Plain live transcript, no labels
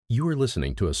You are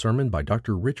listening to a sermon by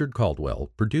Dr. Richard Caldwell,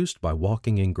 produced by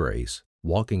Walking in Grace.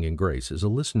 Walking in Grace is a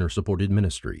listener-supported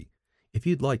ministry. If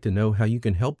you'd like to know how you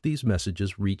can help these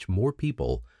messages reach more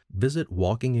people, visit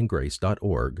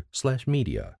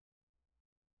walkingingrace.org/media.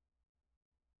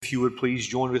 If you would please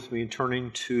join with me in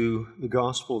turning to the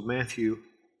Gospel of Matthew,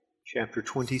 chapter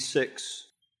 26.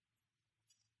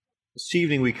 This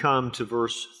evening we come to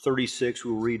verse 36.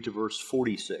 We'll read to verse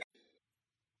 46.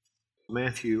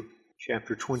 Matthew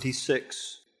chapter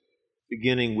 26,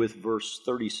 beginning with verse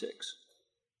 36.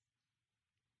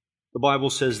 The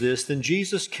Bible says this: Then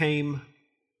Jesus came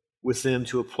with them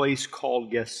to a place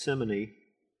called Gethsemane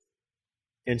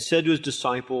and said to his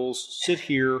disciples, "Sit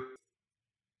here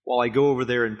while I go over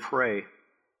there and pray."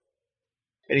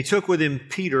 And he took with him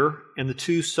Peter and the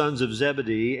two sons of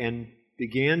Zebedee and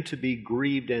began to be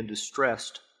grieved and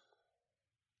distressed.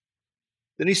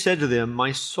 Then he said to them,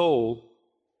 "My soul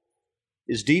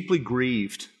is deeply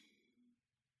grieved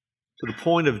to the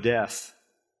point of death.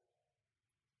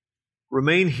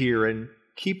 Remain here and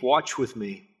keep watch with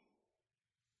me."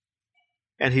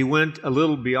 And he went a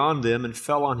little beyond them and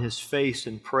fell on his face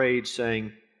and prayed,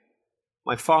 saying,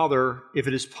 "My Father, if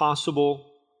it is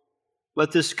possible,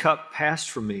 let this cup pass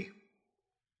from me.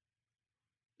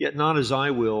 Yet not as I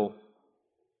will,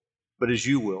 but as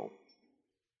you will."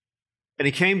 And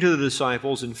he came to the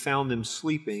disciples and found them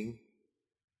sleeping,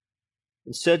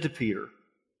 and said to Peter,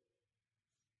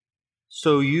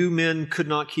 "So you men could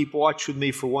not keep watch with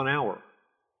me for 1 hour?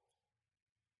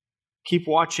 Keep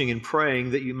watching and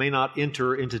praying that you may not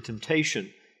enter into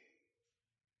temptation.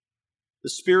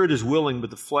 The spirit is willing, but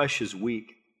the flesh is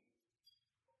weak."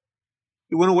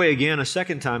 He went away again a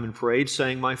second time and prayed,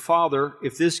 saying, "My Father,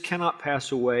 if this cannot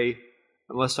pass away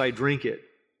unless I drink it,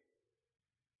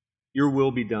 your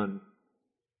will be done."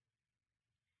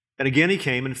 And again he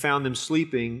came and found them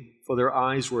sleeping, for their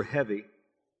eyes were heavy.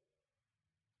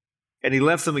 And he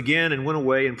left them again and went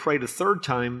away and prayed a third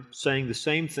time, saying the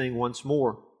same thing once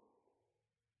more.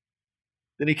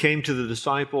 Then he came to the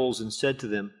disciples and said to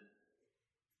them,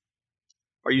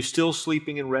 "Are you still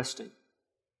sleeping and resting?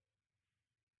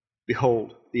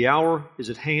 Behold, the hour is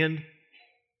at hand,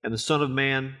 and the Son of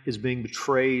Man is being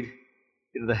betrayed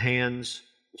into the hands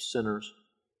of sinners.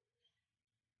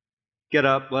 Get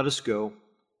up, let us go.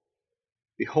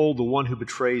 Behold, the one who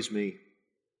betrays me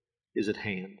is at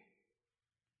hand."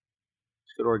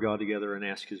 Let's go to our God together and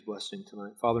ask His blessing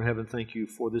tonight. Father in heaven, thank you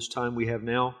for this time we have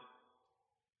now,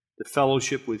 the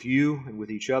fellowship with you and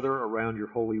with each other around your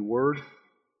holy word.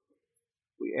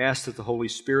 We ask that the Holy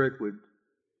Spirit would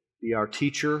be our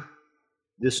teacher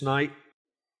this night,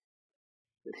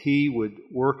 that He would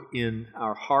work in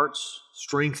our hearts,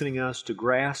 strengthening us to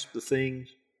grasp the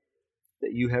things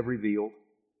that you have revealed.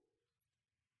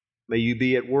 May you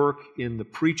be at work in the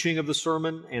preaching of the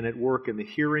sermon and at work in the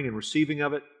hearing and receiving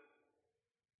of it.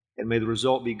 And may the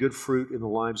result be good fruit in the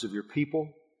lives of your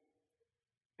people.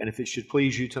 And if it should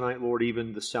please you tonight, Lord,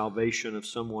 even the salvation of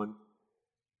someone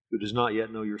who does not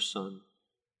yet know your Son.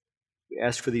 We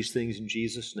ask for these things in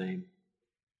Jesus' name.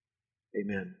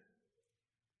 Amen.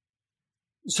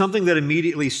 Something that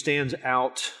immediately stands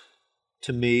out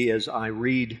to me as I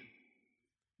read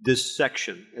this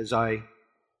section, as I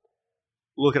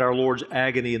look at our Lord's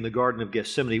agony in the Garden of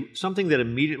Gethsemane, something that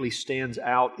immediately stands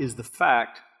out is the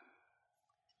fact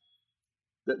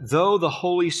that though the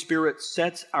Holy Spirit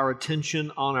sets our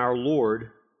attention on our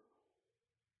Lord,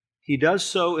 He does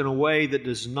so in a way that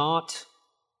does not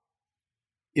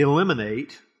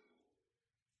eliminate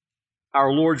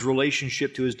our Lord's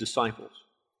relationship to His disciples.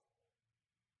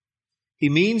 He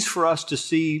means for us to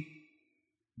see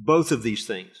both of these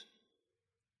things.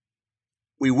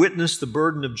 We witness the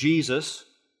burden of Jesus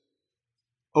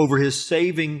over His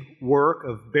saving work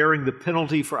of bearing the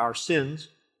penalty for our sins,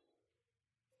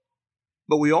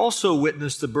 but we also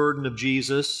witness the burden of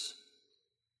Jesus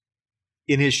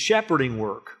in His shepherding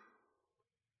work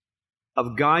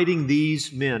of guiding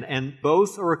these men, and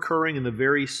both are occurring in the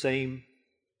very same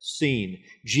scene.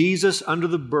 Jesus under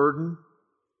the burden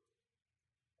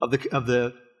of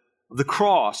the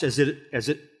cross as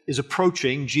it is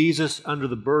approaching, Jesus under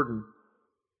the burden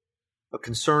of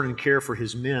concern and care for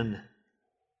His men,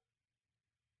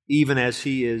 even as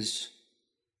He is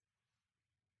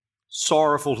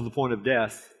sorrowful to the point of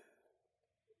death,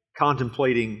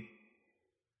 contemplating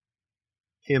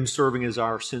Him serving as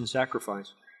our sin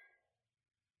sacrifice.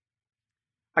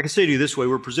 I can say to you this way: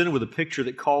 we're presented with a picture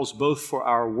that calls both for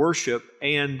our worship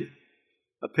and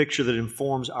a picture that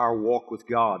informs our walk with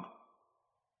God.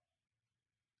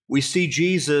 We see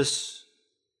Jesus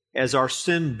as our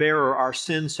sin bearer, our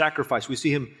sin sacrifice. We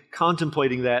see Him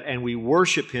contemplating that and we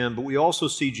worship Him, but we also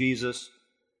see Jesus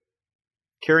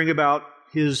caring about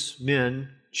his men,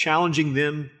 challenging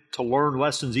them to learn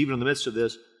lessons even in the midst of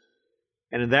this.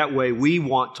 And in that way, we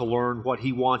want to learn what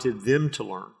he wanted them to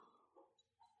learn.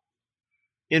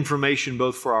 Information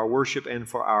both for our worship and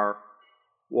for our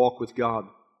walk with God.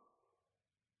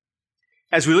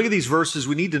 As we look at these verses,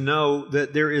 we need to know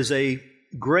that there is a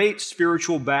great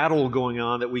spiritual battle going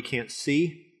on that we can't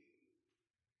see.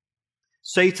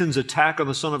 Satan's attack on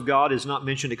the Son of God is not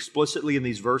mentioned explicitly in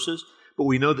these verses, but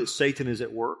we know that Satan is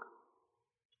at work.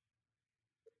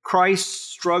 Christ's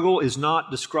struggle is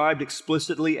not described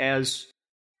explicitly as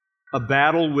a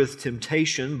battle with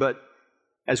temptation, but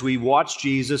as we watch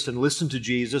Jesus and listen to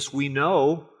Jesus, we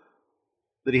know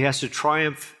that he has to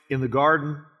triumph in the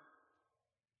garden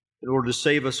in order to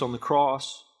save us on the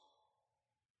cross.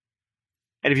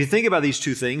 And if you think about these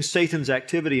two things, Satan's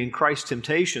activity and Christ's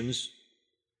temptations,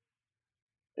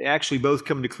 they actually both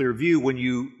come into clear view when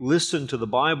you listen to the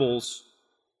Bible's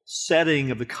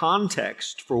setting of the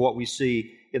context for what we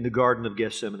see in the Garden of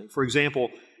Gethsemane. For example,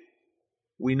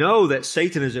 we know that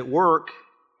Satan is at work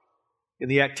in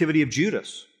the activity of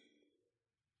Judas.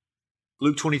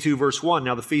 Luke 22, verse 1,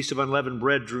 now the feast of unleavened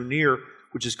bread drew near,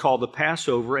 which is called the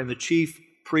Passover, and the chief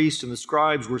priests and the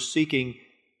scribes were seeking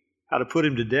how to put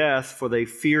him to death, for they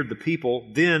feared the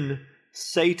people. Then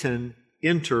Satan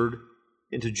entered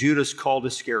into Judas called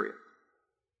Iscariot,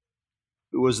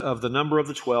 who was of the number of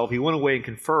the 12. He went away and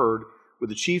conferred with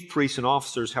the chief priests and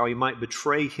officers how he might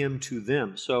betray him to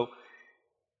them. So,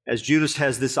 as Judas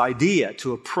has this idea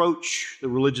to approach the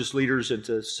religious leaders and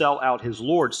to sell out his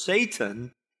Lord,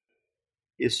 Satan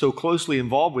is so closely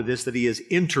involved with this that he has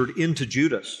entered into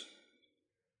Judas.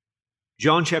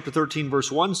 John chapter 13,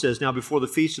 verse 1 says, now before the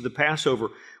feast of the Passover,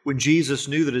 when Jesus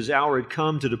knew that his hour had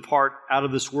come to depart out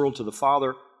of this world to the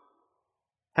Father,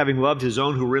 having loved his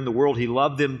own who were in the world, he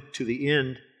loved them to the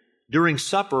end. During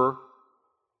supper,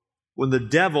 when the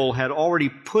devil had already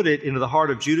put it into the heart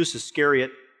of Judas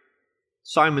Iscariot,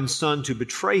 Simon's son, to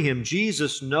betray him,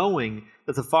 Jesus, knowing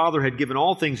that the Father had given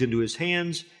all things into his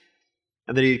hands,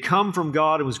 and that he had come from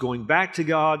God and was going back to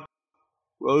God,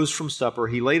 rose from supper.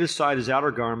 He laid aside his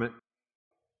outer garment,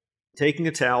 taking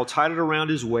a towel, tied it around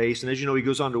his waist, and as you know, he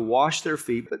goes on to wash their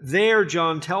feet. But there,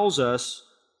 John tells us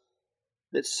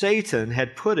that Satan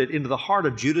had put it into the heart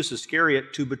of Judas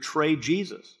Iscariot to betray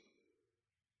Jesus.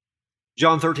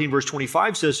 John 13, verse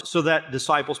 25 says, so that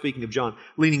disciple, speaking of John,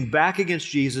 leaning back against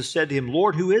Jesus, said to him,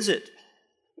 Lord, who is it?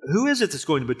 Who is it that's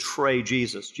going to betray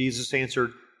Jesus? Jesus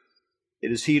answered,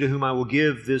 it is he to whom I will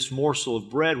give this morsel of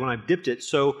bread when I've dipped it.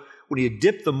 So when he had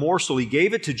dipped the morsel, he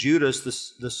gave it to Judas,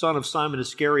 the son of Simon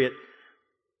Iscariot.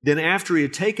 Then after he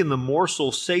had taken the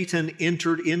morsel, Satan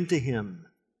entered into him.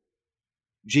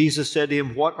 Jesus said to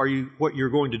him, what you're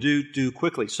going to do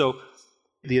quickly. So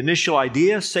the initial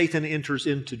idea, Satan enters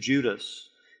into Judas.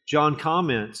 John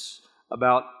comments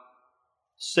about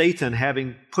Satan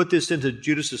having put this into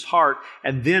Judas's heart,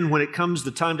 and then when it comes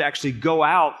the time to actually go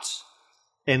out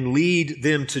and lead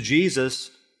them to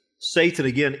Jesus, Satan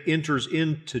again enters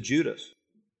into Judas.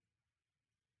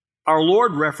 Our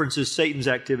Lord references Satan's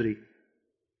activity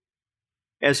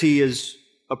as he is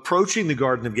approaching the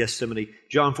Garden of Gethsemane.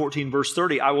 John 14, verse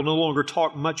 30, I will no longer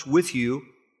talk much with you,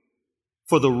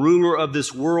 for the ruler of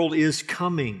this world is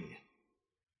coming.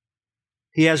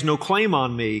 He has no claim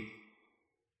on me,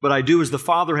 but I do as the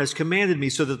Father has commanded me,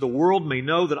 so that the world may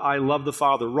know that I love the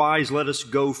Father. Rise, let us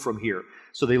go from here.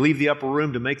 So they leave the upper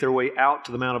room to make their way out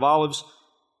to the Mount of Olives.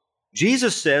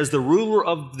 Jesus says the ruler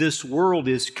of this world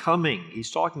is coming.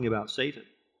 He's talking about Satan.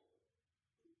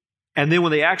 And then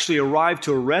when they actually arrive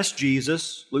to arrest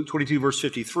Jesus, Luke 22, verse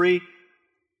 53,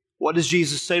 what does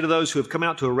Jesus say to those who have come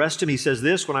out to arrest him? He says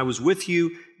this, when I was with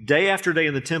you day after day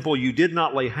in the temple, you did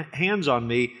not lay hands on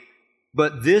me,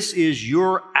 but this is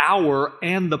your hour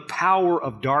and the power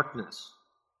of darkness.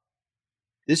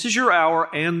 This is your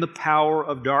hour and the power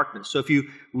of darkness. So if you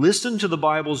listen to the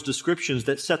Bible's descriptions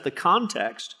that set the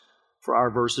context for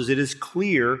our verses, it is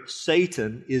clear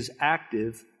Satan is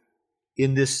active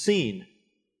in this scene.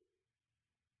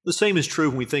 The same is true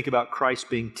when we think about Christ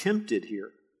being tempted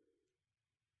here.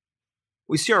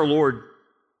 We see our Lord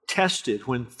tested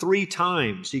when 3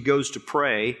 times he goes to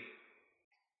pray,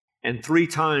 and 3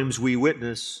 times we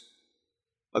witness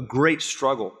a great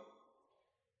struggle.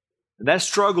 And that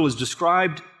struggle is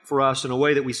described for us in a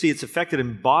way that we see it's affected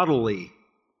him bodily.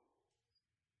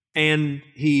 And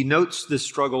he notes this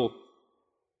struggle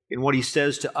in what he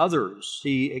says to others.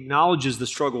 He acknowledges the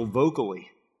struggle vocally.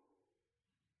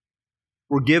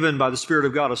 We're given by the Spirit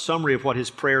of God a summary of what his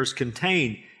prayers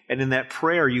contain, and in that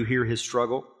prayer you hear his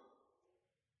struggle.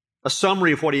 A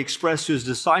summary of what he expressed to his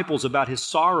disciples about his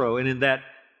sorrow, and in that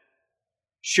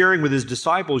sharing with his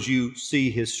disciples, you see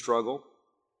his struggle.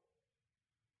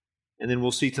 And then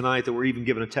we'll see tonight that we're even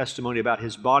given a testimony about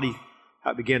his body,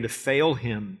 how it began to fail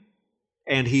him.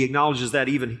 And he acknowledges that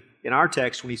even in our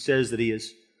text when he says that he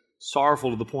is sorrowful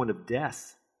to the point of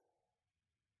death.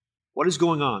 What is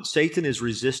going on? Satan is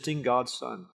resisting God's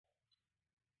Son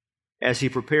as he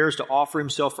prepares to offer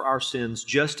himself for our sins,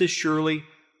 just as surely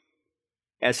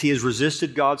as he has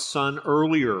resisted God's Son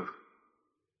earlier,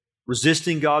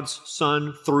 resisting God's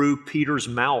Son through Peter's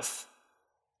mouth.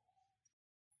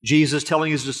 Jesus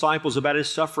telling his disciples about his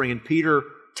suffering, and Peter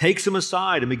takes him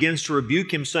aside and begins to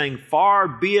rebuke him, saying, "Far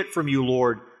be it from you,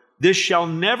 Lord. This shall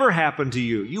never happen to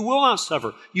you. You will not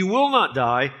suffer. You will not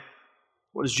die."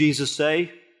 What does Jesus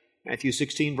say? Matthew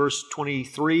 16, verse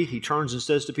 23, he turns and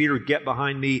says to Peter, "Get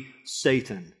behind me,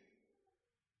 Satan.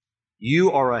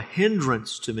 You are a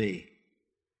hindrance to me.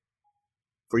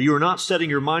 For you are not setting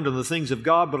your mind on the things of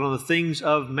God, but on the things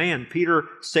of man." Peter,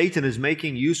 Satan is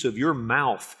making use of your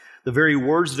mouth, the very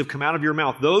words that have come out of your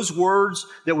mouth. Those words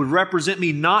that would represent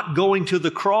me not going to the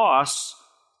cross,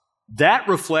 that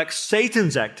reflects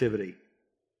Satan's activity.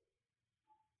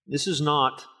 This is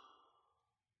not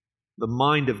the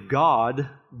mind of God.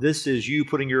 This is you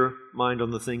putting your mind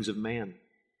on the things of man.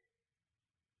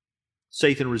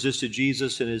 Satan resisted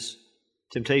Jesus in his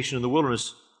temptation in the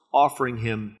wilderness, offering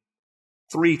him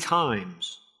 3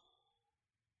 times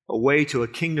a way to a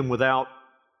kingdom without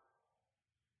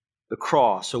the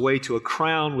cross, a way to a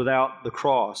crown without the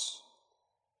cross.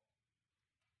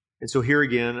 And so here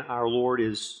again, our Lord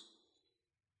is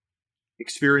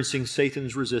experiencing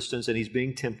Satan's resistance, and he's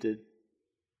being tempted.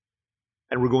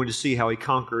 And we're going to see how he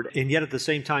conquered, and yet at the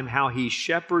same time how he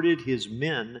shepherded his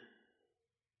men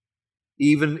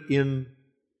even in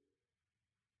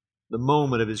the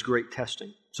moment of his great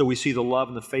testing. So we see the love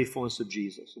and the faithfulness of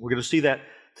Jesus. We're going to see that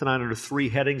tonight under 3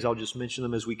 headings. I'll just mention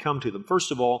them as we come to them.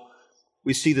 First of all,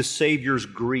 we see the Savior's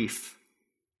grief.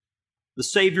 The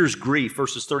Savior's grief,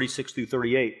 verses 36 through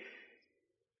 38.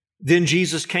 Then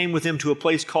Jesus came with him to a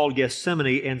place called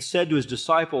Gethsemane and said to his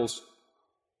disciples,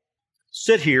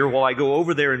 "Sit here while I go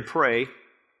over there and pray."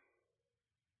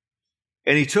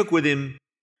 And he took with him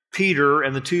Peter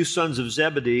and the 2 sons of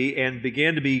Zebedee and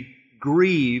began to be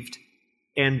grieved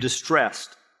and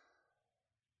distressed.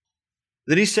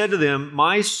 Then he said to them,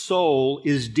 "My soul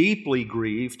is deeply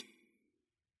grieved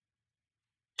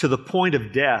to the point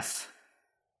of death.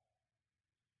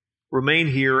 Remain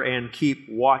here and keep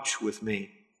watch with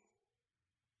me."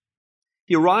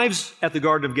 He arrives at the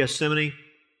Garden of Gethsemane.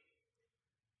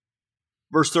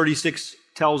 Verse 36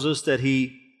 tells us that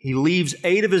he leaves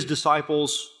 8 of his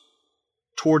disciples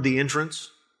toward the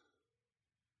entrance.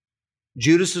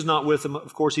 Judas is not with him.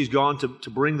 Of course, he's gone to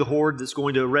bring the horde that's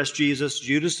going to arrest Jesus.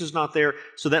 Judas is not there,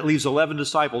 so that leaves 11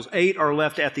 disciples. 8 are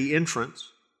left at the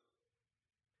entrance.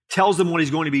 Tells them what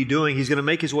he's going to be doing. He's going to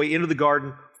make his way into the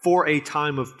garden for a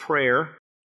time of prayer.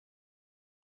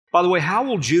 By the way, how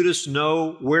will Judas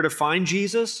know where to find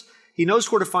Jesus? He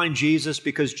knows where to find Jesus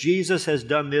because Jesus has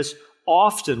done this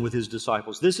often with his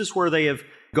disciples. This is where they have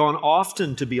gone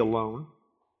often to be alone.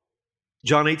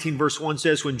 John 18 verse 1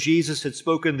 says, "When Jesus had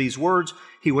spoken these words,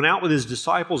 he went out with his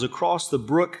disciples across the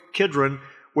brook Kidron,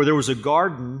 where there was a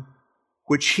garden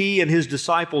which he and his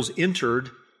disciples entered.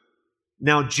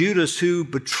 Now Judas, who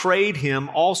betrayed him,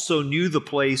 also knew the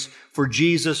place, for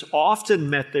Jesus often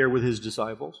met there with his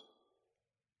disciples."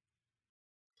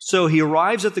 So he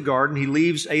arrives at the garden. He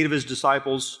leaves 8 of his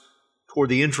disciples toward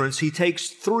the entrance. He takes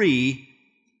 3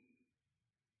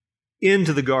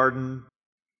 into the garden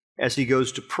as he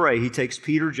goes to pray. He takes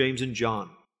Peter, James, and John.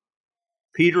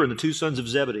 Peter and the 2 sons of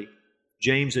Zebedee,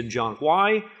 James and John.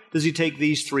 Why does he take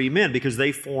these 3 men? Because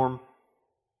they form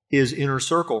his inner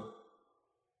circle.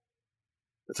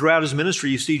 Throughout his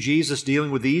ministry, you see Jesus dealing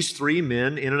with these 3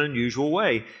 men in an unusual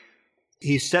way.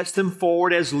 He sets them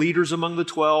forward as leaders among the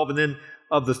 12, and then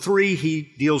of the 3,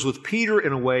 he deals with Peter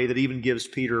in a way that even gives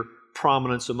Peter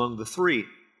prominence among the 3.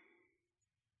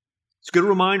 It's a good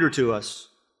reminder to us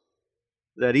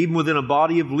that even within a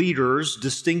body of leaders,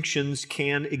 distinctions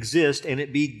can exist and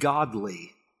it be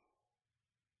godly.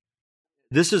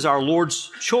 This is our Lord's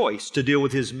choice to deal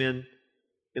with his men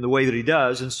in the way that he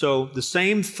does. And so the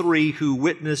same 3 who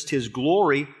witnessed his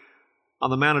glory on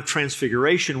the Mount of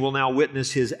Transfiguration will now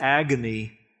witness his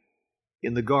agony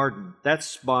in the garden.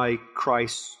 That's by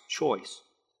Christ's choice.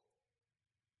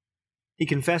 He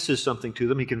confesses something to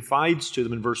them. He confides to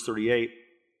them in verse 38.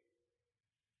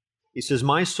 He says,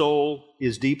 "My soul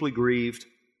is deeply grieved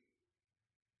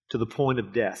to the point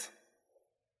of death."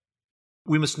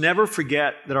 We must never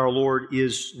forget that our Lord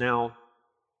is now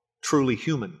truly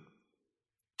human.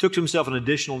 He took to himself an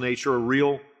additional nature, a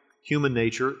real human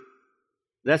nature.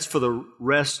 That's for the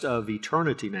rest of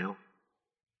eternity now.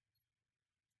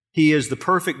 He is the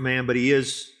perfect man, but He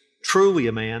is truly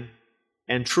a man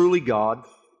and truly God.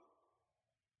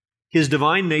 His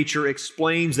divine nature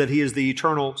explains that He is the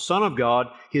eternal Son of God.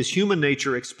 His human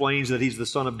nature explains that He's the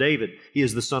Son of David. He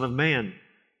is the Son of Man.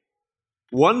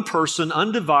 One person,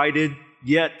 undivided,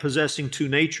 yet possessing two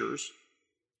natures.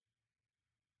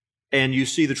 And you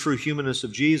see the true humanness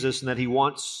of Jesus in that He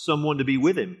wants someone to be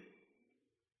with Him.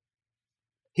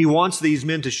 He wants these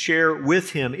men to share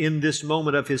with Him in this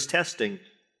moment of His testing.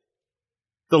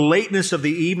 The lateness of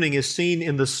the evening is seen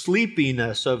in the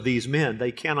sleepiness of these men.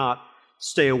 They cannot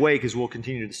stay awake, as we'll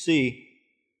continue to see.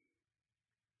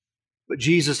 But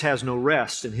Jesus has no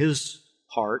rest in His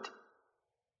heart.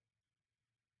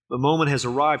 The moment has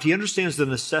arrived. He understands the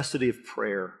necessity of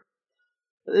prayer.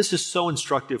 This is so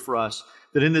instructive for us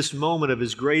that in this moment of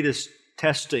His greatest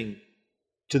testing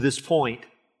to this point,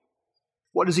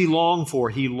 what does He long for?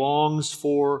 He longs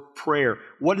for prayer.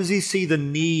 What does He see the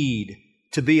need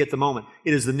to be at the moment?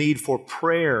 It is the need for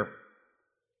prayer.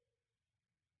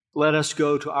 Let us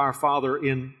go to our Father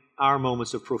in our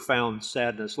moments of profound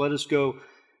sadness. Let us go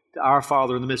to our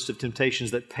Father in the midst of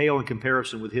temptations that pale in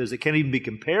comparison with His, that can't even be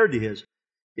compared to His.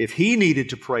 If He needed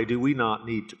to pray, do we not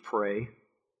need to pray?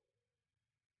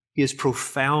 He is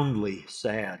profoundly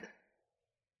sad.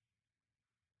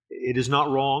 It is not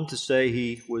wrong to say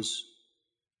He was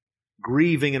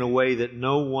grieving in a way that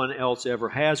no one else ever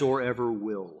has or ever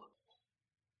will.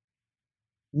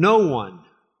 No one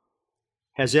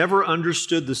has ever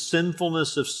understood the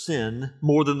sinfulness of sin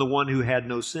more than the one who had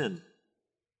no sin.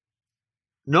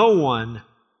 No one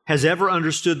has ever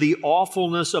understood the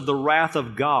awfulness of the wrath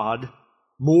of God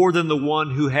more than the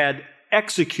one who had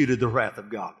executed the wrath of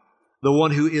God, the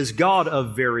one who is God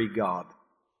of very God.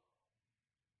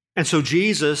 And so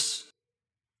Jesus,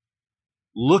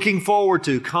 looking forward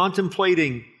to,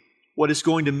 contemplating what it's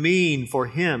going to mean for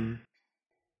Him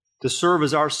to serve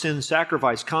as our sin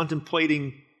sacrifice,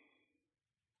 contemplating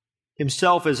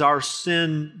Himself as our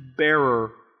sin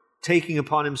bearer, taking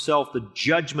upon Himself the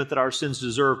judgment that our sins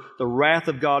deserve, the wrath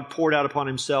of God poured out upon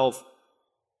Himself.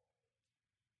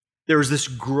 There is this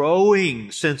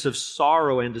growing sense of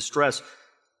sorrow and distress.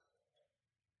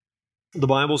 The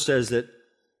Bible says that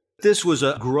this was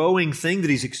a growing thing that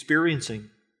He's experiencing.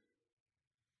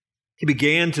 He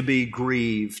began to be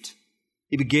grieved.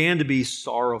 He began to be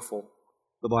sorrowful,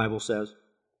 the Bible says.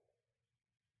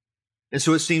 And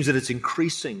so it seems that it's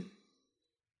increasing.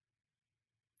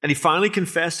 And He finally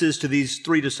confesses to these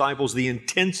three disciples the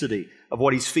intensity of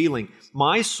what He's feeling.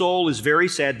 My soul is very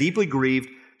sad, deeply grieved,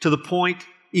 to the point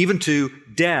even to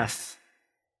death.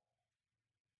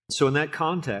 So in that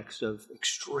context of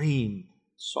extreme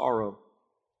sorrow,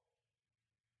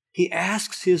 He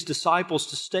asks His disciples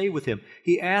to stay with Him.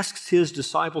 He asks His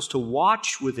disciples to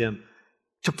watch with Him,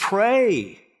 to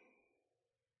pray.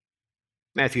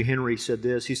 Matthew Henry said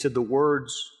this. He said, the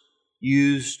words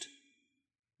used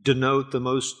denote the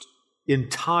most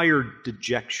entire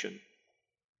dejection,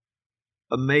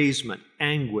 amazement,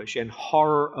 anguish, and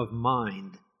horror of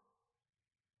mind.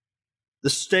 The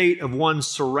state of one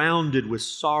surrounded with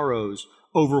sorrows,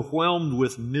 overwhelmed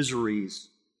with miseries,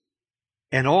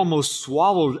 and almost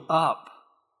swallowed up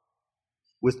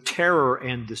with terror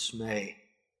and dismay.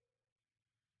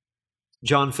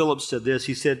 John Phillips said this.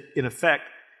 He said, in effect,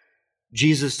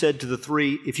 Jesus said to the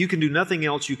three, if you can do nothing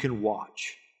else, you can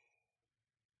watch.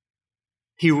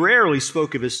 He rarely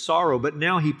spoke of His sorrow, but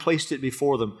now He placed it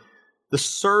before them. The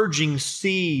surging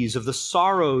seas of the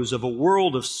sorrows of a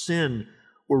world of sin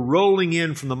were rolling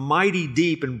in from the mighty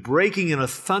deep and breaking in a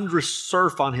thunderous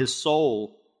surf on His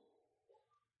soul.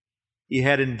 He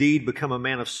had indeed become a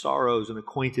man of sorrows and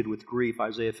acquainted with grief.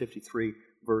 Isaiah 53,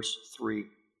 verse 3.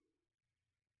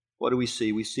 What do we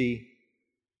see? We see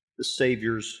the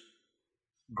Savior's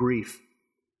grief.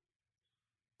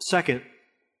 Second,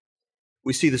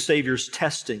 we see the Savior's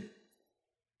testing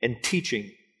and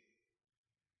teaching.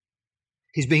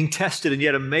 He's being tested, and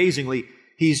yet amazingly,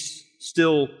 He's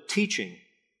still teaching.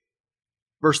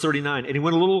 Verse 39, and He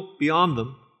went a little beyond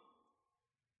them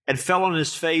and fell on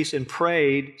His face and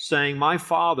prayed, saying, my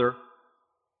Father,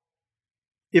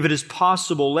 if it is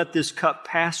possible, let this cup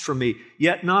pass from me,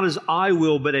 yet not as I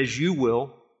will, but as You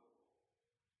will.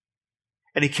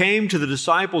 And He came to the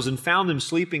disciples and found them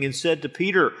sleeping and said to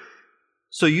Peter,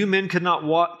 so you men could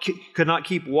not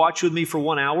keep watch with me for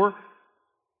 1 hour?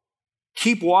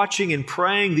 Keep watching and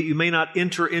praying that you may not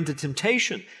enter into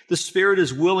temptation. The spirit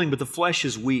is willing, but the flesh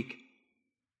is weak.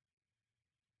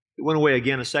 He went away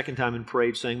again a second time and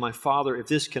prayed, saying, my Father, if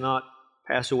this cannot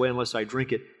pass away unless I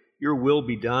drink it, Your will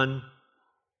be done.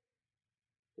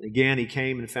 And again He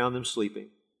came and found them sleeping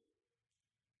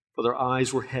for their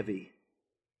eyes were heavy.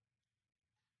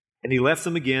 And he left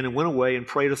them again and went away and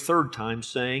prayed a third time,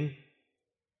 saying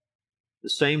the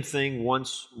same thing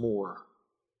once more.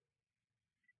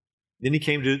 Then he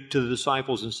came to the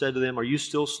disciples and said to them, "Are you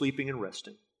still sleeping and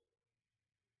resting?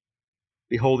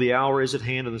 Behold, the hour is at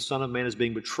hand, and the Son of Man is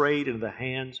being betrayed into the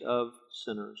hands of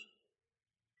sinners."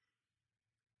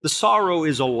 The sorrow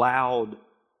is allowed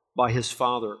by his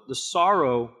Father. The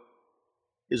sorrow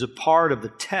is a part of the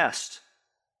test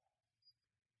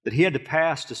that he had to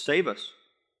pass to save us.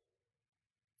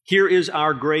 Here is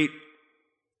our great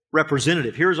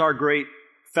representative. Here is our great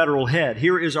federal head.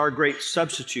 Here is our great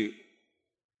substitute.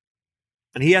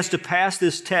 And he has to pass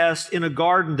this test in a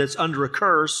garden that's under a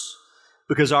curse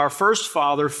because our first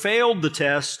father failed the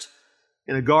test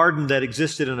in a garden that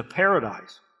existed in a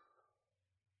paradise.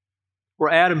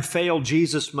 Where Adam failed,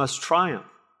 Jesus must triumph.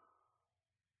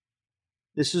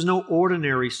 This is no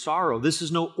ordinary sorrow. This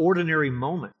is no ordinary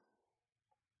moment.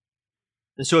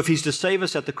 And so if he's to save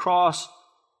us at the cross,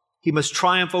 he must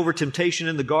triumph over temptation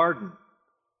in the garden.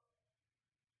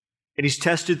 And he's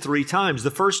tested 3 times.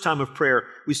 The first time of prayer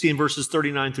we see in verses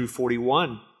 39 through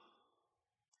 41.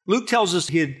 Luke tells us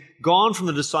he had gone from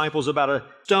the disciples about a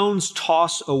stone's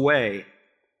toss away.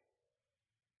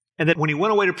 And that when he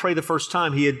went away to pray the first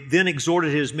time, he had then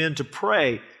exhorted his men to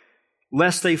pray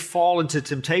lest they fall into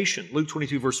temptation. Luke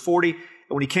 22 verse 40. And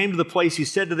when he came to the place, he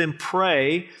said to them,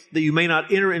 "Pray that you may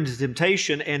not enter into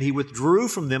temptation." And he withdrew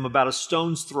from them about a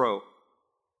stone's throw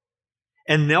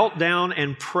and knelt down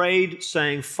and prayed,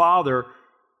 saying, "Father,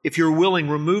 if you're willing,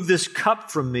 remove this cup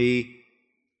from me.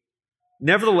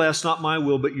 Nevertheless, not my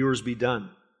will, but yours be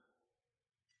done."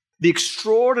 The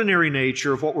extraordinary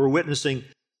nature of what we're witnessing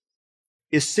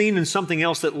is seen in something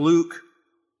else that Luke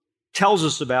tells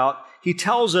us about. He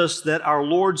tells us that our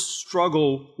Lord's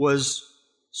struggle was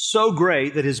so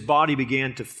great that his body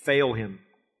began to fail him.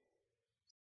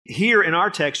 Here in our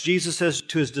text, Jesus says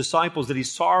to his disciples that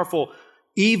he's sorrowful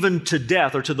even to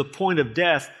death, or to the point of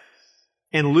death.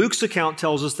 And Luke's account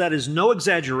tells us that is no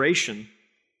exaggeration,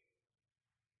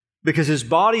 because his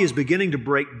body is beginning to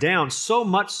break down, so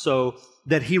much so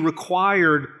that he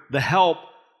required the help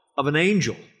of an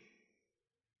angel.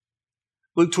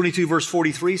 Luke 22 verse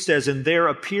 43 says, "And there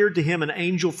appeared to him an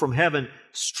angel from heaven,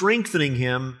 strengthening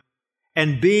him,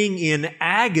 and being in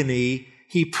agony,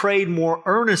 he prayed more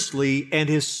earnestly, and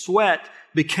his sweat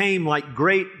became like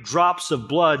great drops of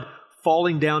blood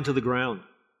falling down to the ground."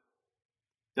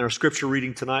 In our scripture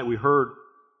reading tonight, we heard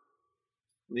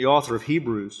from the author of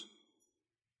Hebrews,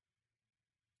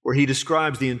 where he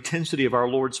describes the intensity of our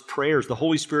Lord's prayers. The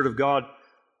Holy Spirit of God,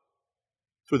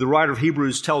 through the writer of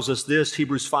Hebrews, tells us this,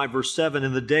 Hebrews 5 verse 7,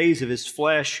 "In the days of his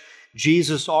flesh,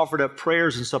 Jesus offered up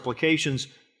prayers and supplications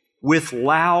with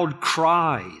loud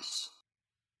cries."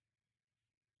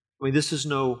 I mean, this is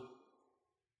no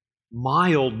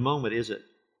mild moment, is it?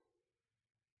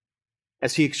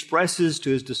 As he expresses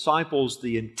to his disciples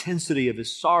the intensity of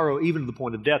his sorrow, even to the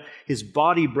point of death, his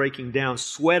body breaking down,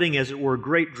 sweating, as it were,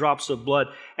 great drops of blood,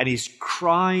 and he's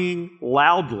crying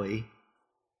loudly,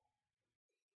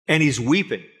 and he's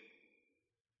weeping.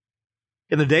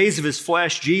 In the days of his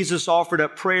flesh, Jesus offered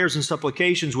up prayers and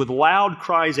supplications with loud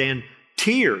cries and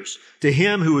tears to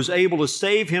him who was able to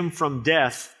save him from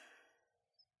death,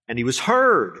 and he was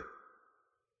heard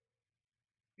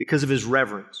because of his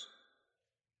reverence.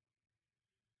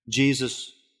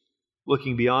 Jesus,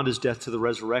 looking beyond his death to the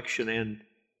resurrection, and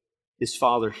his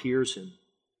Father hears him.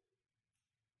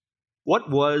 What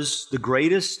was the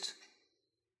greatest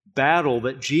battle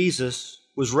that Jesus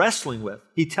was wrestling with?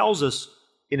 He tells us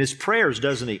in his prayers,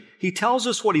 doesn't he? He tells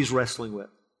us what he's wrestling with.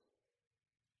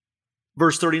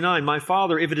 Verse 39, "My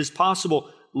Father, if it is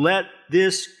possible, let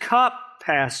this cup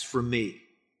pass from me.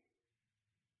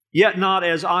 Yet not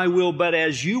as I will, but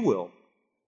as you will."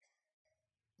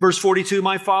 Verse 42,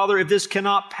 "My Father, if this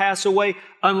cannot pass away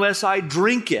unless I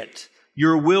drink it,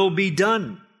 your will be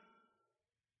done."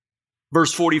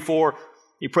 Verse 44,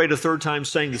 he prayed a third time,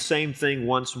 saying the same thing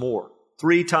once more.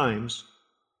 3 times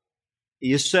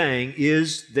he is saying,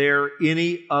 "Is there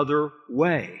any other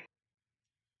way?"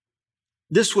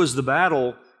 This was the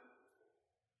battle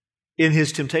in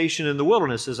his temptation in the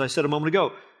wilderness, as I said a moment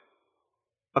ago.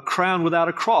 A crown without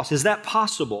a cross. Is that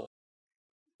possible?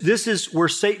 This is where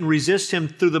Satan resists him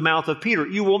through the mouth of Peter.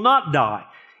 "You will not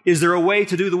die." Is there a way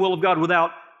to do the will of God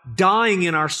without dying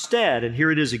in our stead? And here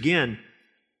it is again.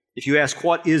 If you ask,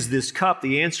 what is this cup?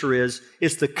 The answer is,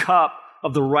 it's the cup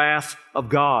of the wrath of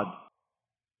God.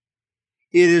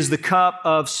 It is the cup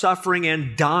of suffering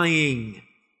and dying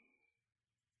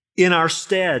in our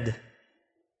stead.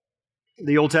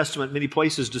 The Old Testament, many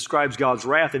places, describes God's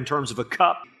wrath in terms of a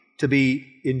cup to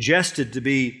be ingested, to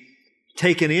be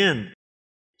taken in.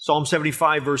 Psalm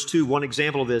 75, verse 2, one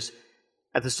example of this.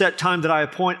 At the set time that I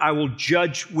appoint, I will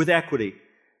judge with equity.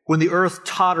 When the earth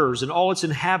totters and all its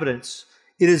inhabitants,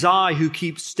 it is I who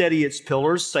keep steady its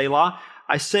pillars, Selah.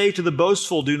 I say to the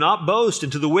boastful, do not boast,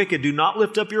 and to the wicked, do not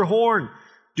lift up your horn.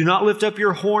 Do not lift up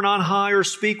your horn on high or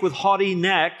speak with haughty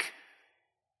neck.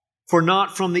 For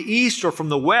not from the east or from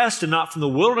the west and not from the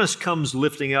wilderness comes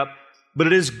lifting up, but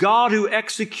it is God who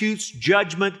executes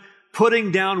judgment,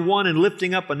 putting down one and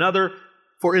lifting up another.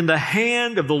 For in the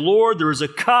hand of the Lord there is a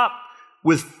cup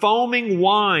with foaming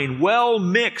wine, well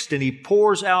mixed, and He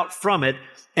pours out from it,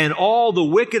 and all the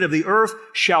wicked of the earth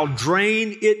shall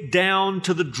drain it down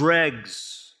to the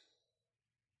dregs.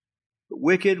 The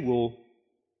wicked will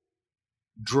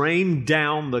drain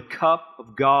down the cup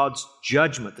of God's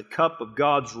judgment, the cup of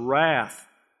God's wrath.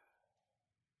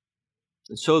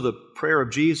 And so the prayer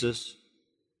of Jesus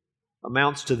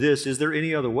amounts to this: is there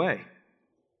any other way?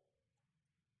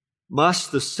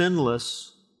 Must the sinless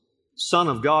Son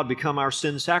of God become our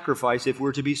sin sacrifice if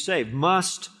we're to be saved?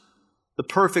 Must the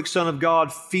perfect Son of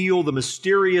God feel the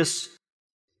mysterious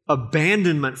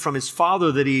abandonment from His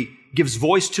Father that He gives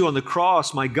voice to on the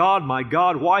cross? My God,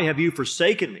 why have you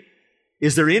forsaken me?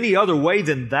 Is there any other way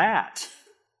than that?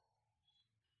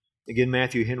 Again,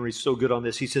 Matthew Henry's so good on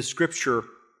this. He says, Scripture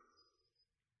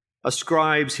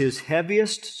ascribes His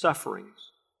heaviest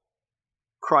sufferings,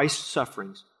 Christ's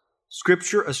sufferings.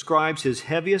 Scripture ascribes His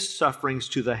heaviest sufferings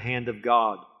to the hand of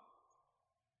God.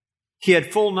 He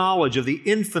had full knowledge of the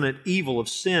infinite evil of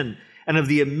sin and of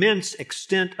the immense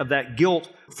extent of that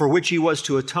guilt for which He was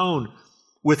to atone,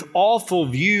 with awful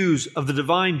views of the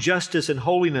divine justice and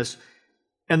holiness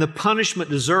and the punishment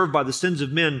deserved by the sins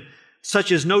of men,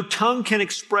 such as no tongue can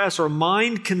express or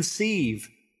mind conceive.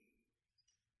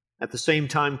 At the same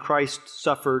time Christ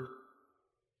suffered,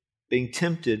 being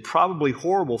tempted, probably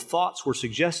horrible thoughts were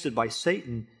suggested by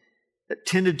Satan that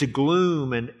tended to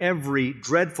gloom and every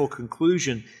dreadful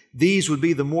conclusion. These would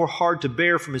be the more hard to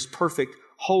bear from His perfect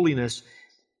holiness.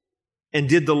 And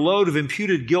did the load of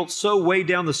imputed guilt so weigh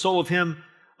down the soul of him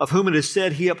of whom it is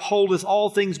said, He upholdeth all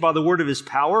things by the word of His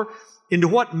power? Into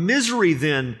what misery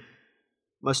then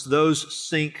must those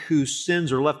sink whose sins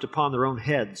are left upon their own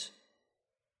heads?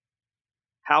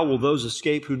 How will those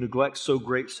escape who neglect so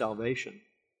great salvation?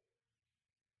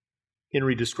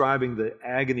 Henry, describing the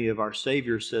agony of our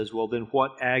Savior, says, well, then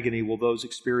what agony will those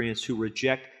experience who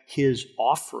reject His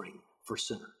offering for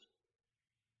sinners?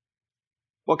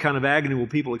 What kind of agony will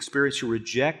people experience who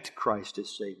reject Christ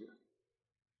as Savior?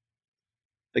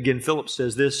 Again, Philip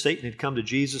says this: Satan had come to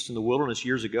Jesus in the wilderness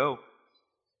years ago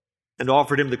and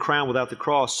offered Him the crown without the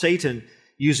cross. Satan,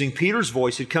 using Peter's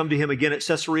voice, had come to him again at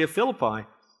Caesarea Philippi.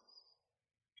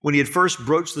 When he had first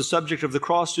broached the subject of the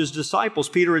cross to his disciples,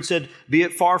 Peter had said, Be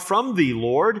it far from thee,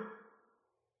 Lord.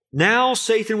 Now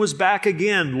Satan was back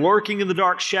again, lurking in the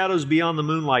dark shadows beyond the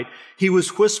moonlight. He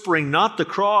was whispering, not the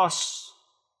cross.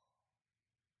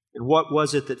 And what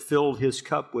was it that filled his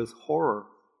cup with horror?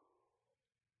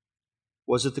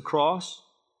 Was it the cross?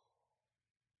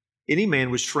 Any man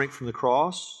would shrink from the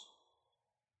cross,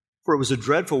 for it was a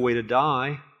dreadful way to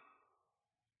die.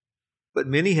 But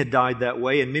many had died that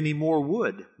way, and many more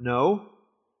would. No,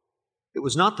 it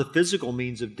was not the physical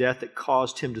means of death that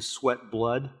caused Him to sweat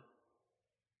blood.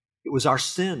 It was our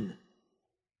sin.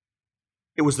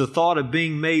 It was the thought of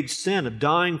being made sin, of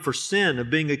dying for sin, of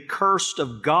being accursed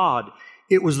of God.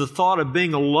 It was the thought of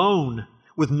being alone,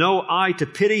 with no eye to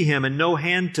pity Him and no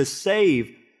hand to save.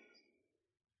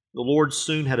 The Lord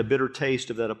soon had a bitter taste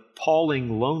of that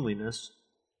appalling loneliness,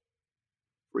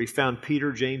 where He found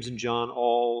Peter, James, and John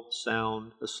all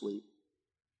sound asleep.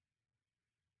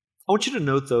 I want you to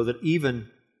note, though, that even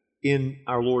in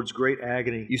our Lord's great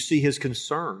agony, you see His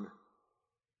concern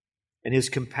and His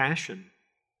compassion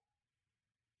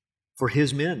for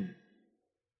His men.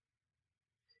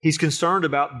 He's concerned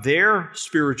about their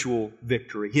spiritual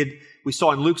victory. We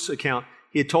saw in Luke's account,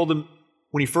 He had told them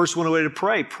when He first went away to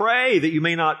pray that you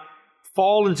may not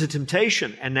fall into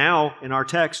temptation. And now, in our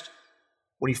text,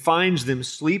 when He finds them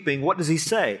sleeping, what does He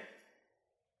say?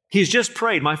 He's just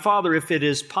prayed, My Father, if it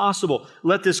is possible,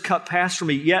 let this cup pass from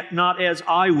me, yet not as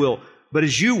I will, but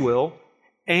as you will.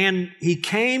 And He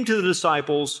came to the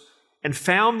disciples and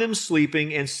found them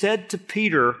sleeping and said to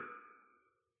Peter,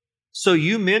 So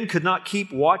you men could not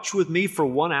keep watch with me for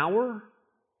 1 hour?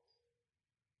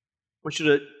 I want you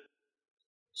to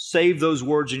save those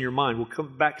words in your mind. We'll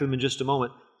come back to them in just a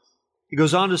moment. He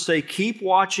goes on to say, Keep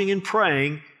watching and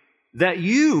praying, that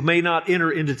you may not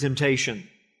enter into temptation.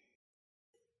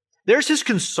 There's His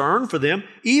concern for them.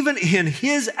 Even in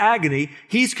His agony,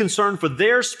 He's concerned for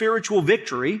their spiritual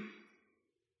victory.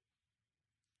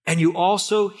 And you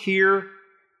also hear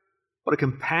what a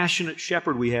compassionate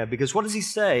shepherd we have, because what does he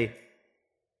say?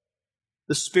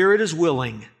 The spirit is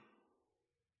willing,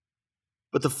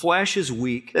 but the flesh is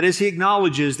weak. That is, he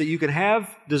acknowledges that you can have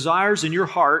desires in your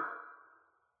heart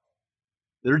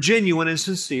that are genuine and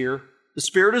sincere. The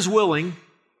spirit is willing,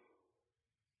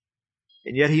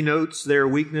 and yet he notes their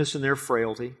weakness and their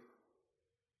frailty,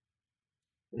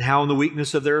 and how in the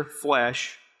weakness of their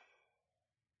flesh,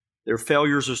 their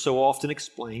failures are so often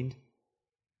explained.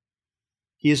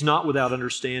 He is not without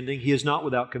understanding. He is not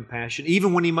without compassion.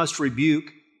 Even when he must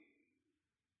rebuke,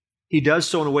 he does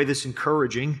so in a way that's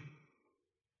encouraging.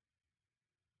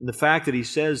 And the fact that he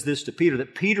says this to Peter,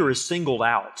 that Peter is singled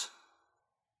out,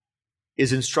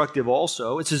 is instructive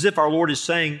also. It's as if our Lord is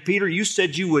saying, Peter, you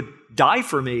said you would die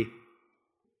for me.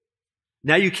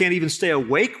 Now you can't even stay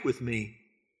awake with me.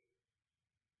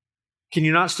 Can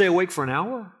you not stay awake for an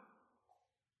hour?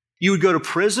 You would go to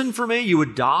prison for me, you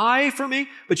would die for me,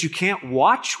 but you can't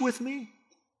watch with me?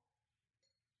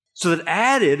 So that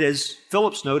added, as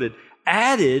Phillips noted,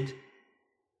 added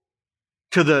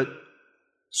to the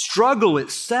struggle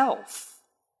itself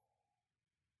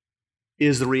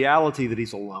is the reality that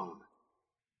he's alone.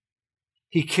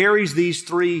 He carries these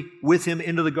three with him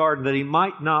into the garden that he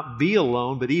might not be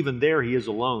alone, but even there he is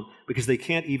alone because they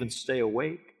can't even stay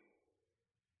awake.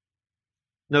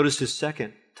 Notice his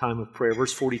second time of prayer,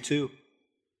 verse 42.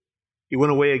 He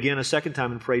went away again a second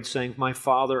time and prayed, saying, My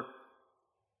Father,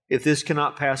 if this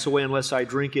cannot pass away unless I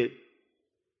drink it,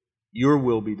 your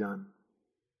will be done.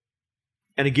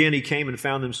 And again he came and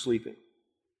found them sleeping,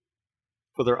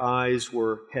 for their eyes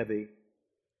were heavy.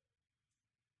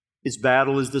 His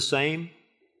battle is the same.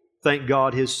 Thank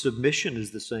God his submission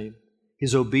is the same.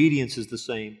 His obedience is the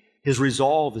same. His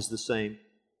resolve is the same.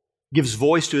 Gives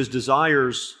voice to his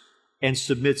desires and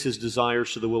submits his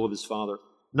desires to the will of his Father.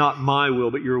 Not my will,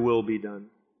 but your will be done.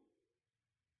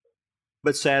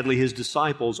 But sadly, his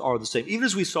disciples are the same. Even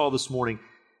as we saw this morning,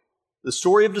 the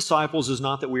story of disciples is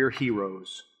not that we are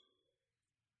heroes.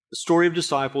 The story of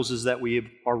disciples is that we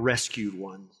are rescued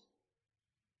ones.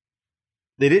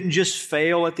 They didn't just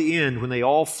fail at the end when they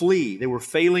all flee. They were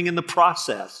failing in the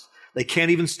process. They can't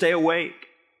even stay awake.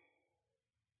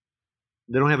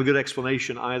 They don't have a good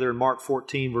explanation either. In Mark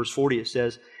 14, verse 40, it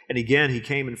says, And again he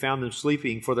came and found them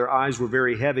sleeping, for their eyes were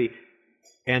very heavy,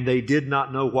 and they did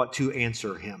not know what to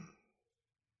answer him.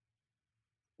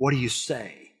 What do you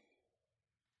say?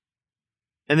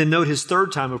 And then note his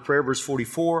third time of prayer, verse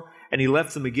 44, And he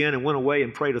left them again and went away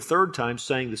and prayed a third time,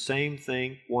 saying the same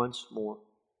thing once more.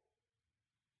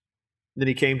 Then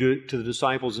he came to the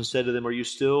disciples and said to them, Are you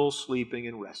still sleeping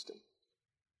and resting?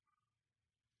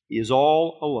 He is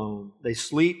all alone. They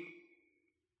sleep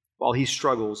while he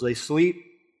struggles. They sleep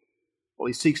while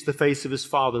he seeks the face of his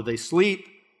Father. They sleep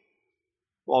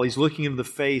while he's looking into the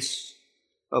face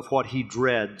of what he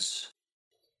dreads.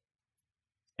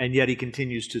 And yet he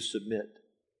continues to submit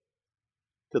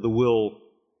to the will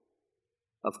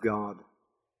of God.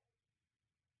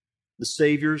 The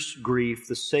Savior's grief,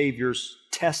 the Savior's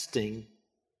testing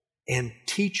and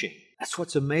teaching. That's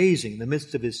what's amazing. In the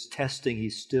midst of his testing,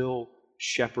 he's still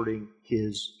shepherding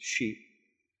his sheep.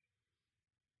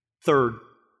 Third,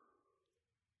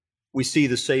 we see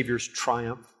the Savior's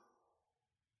triumph.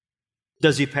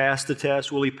 Does he pass the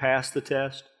test? Will he pass the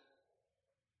test?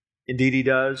 Indeed he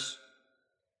does.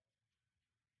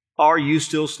 Are you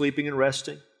still sleeping and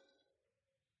resting?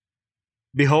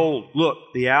 Behold, look,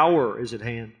 the hour is at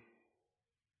hand.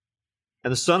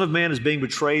 And the Son of Man is being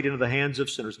betrayed into the hands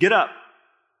of sinners. Get up.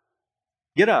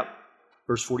 Get up.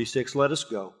 Verse 46, let us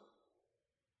go.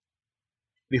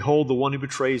 Behold, the one who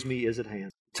betrays me is at hand.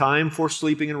 Time for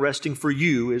sleeping and resting for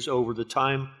you is over. The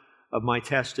time of my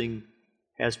testing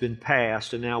has been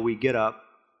passed, and now we get up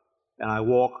and I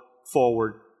walk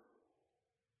forward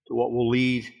to what will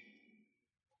lead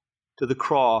to the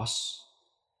cross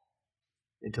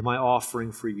and to my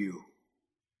offering for you.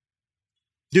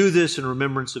 Do this in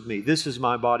remembrance of me. This is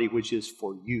my body, which is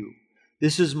for you.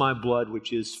 This is my blood,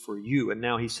 which is for you. And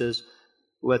now he says,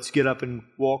 let's get up and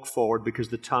walk forward because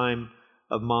the time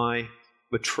of my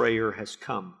betrayer has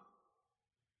come.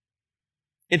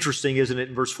 Interesting, isn't it,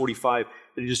 in verse 45,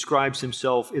 that he describes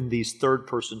himself in these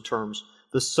third-person terms.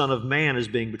 The Son of Man is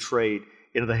being betrayed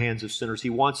into the hands of sinners. He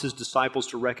wants his disciples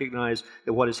to recognize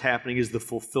that what is happening is the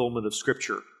fulfillment of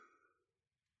Scripture.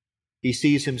 He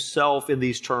sees himself in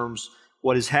these terms.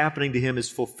 What is happening to him is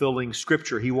fulfilling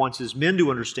Scripture. He wants his men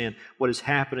to understand what is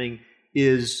happening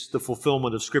is the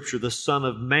fulfillment of Scripture. The Son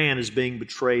of Man is being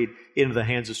betrayed into the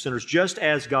hands of sinners, just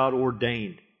as God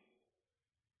ordained.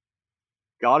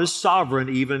 God is sovereign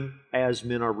even as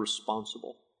men are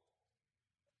responsible.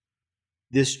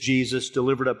 This Jesus,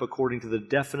 delivered up according to the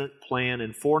definite plan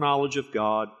and foreknowledge of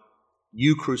God,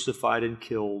 you crucified and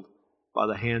killed by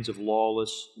the hands of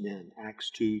lawless men. Acts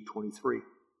 2:23.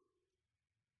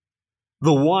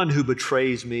 The one who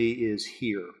betrays me is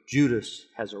here. Judas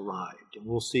has arrived. And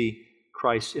we'll see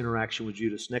Christ's interaction with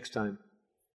Judas next time.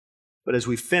 But as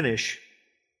we finish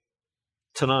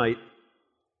tonight,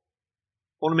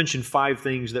 I want to mention 5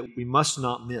 things that we must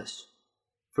not miss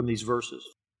from these verses.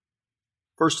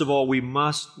 First of all, we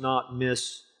must not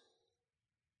miss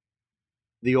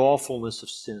the awfulness of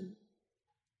sin.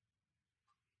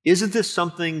 Isn't this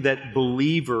something that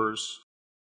believers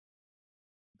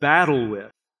battle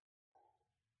with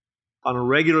on a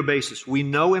regular basis? We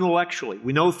know intellectually,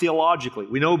 we know theologically,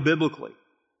 we know biblically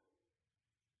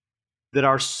that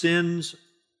our sins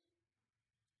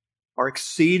are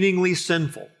exceedingly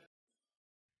sinful,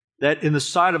 that in the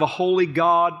sight of a holy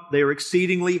God, they are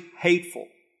exceedingly hateful.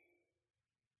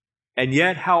 And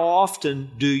yet, how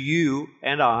often do you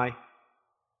and I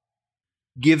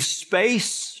give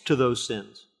space to those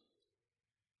sins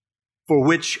for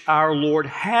which our Lord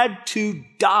had to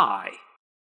die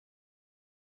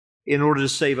in order to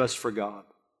save us for God?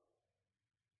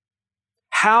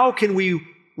 How can we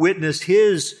witness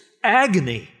His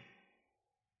agony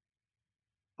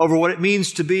over what it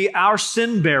means to be our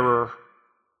sin bearer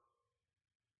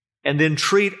and then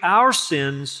treat our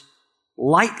sins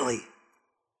lightly?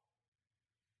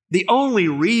 The only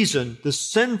reason the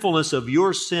sinfulness of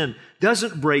your sin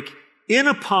doesn't break in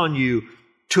upon you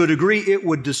to a degree it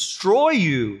would destroy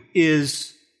you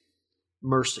is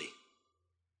mercy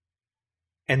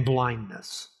and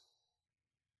blindness.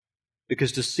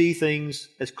 Because to see things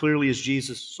as clearly as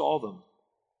Jesus saw them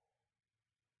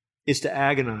is to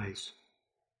agonize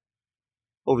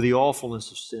over the awfulness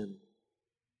of sin.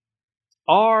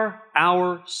 Are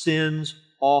our sins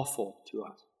awful to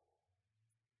us?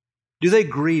 Do they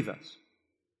grieve us?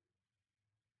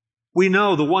 We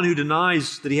know the one who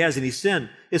denies that he has any sin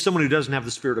is someone who doesn't have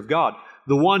the Spirit of God.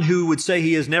 The one who would say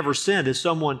he has never sinned is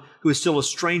someone who is still a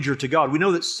stranger to God. We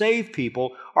know that saved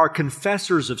people are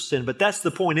confessors of sin, but that's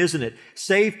the point, isn't it?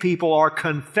 Saved people are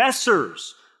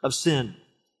confessors of sin.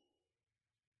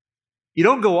 You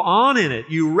don't go on in it.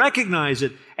 You recognize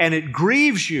it, and it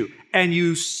grieves you, and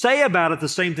you say about it the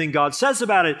same thing God says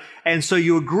about it, and so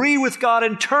you agree with God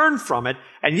and turn from it.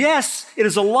 And yes, it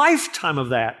is a lifetime of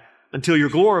that until you're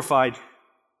glorified,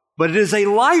 but it is a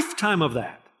lifetime of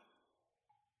that.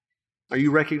 Are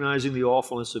you recognizing the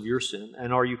awfulness of your sin,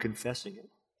 and are you confessing it?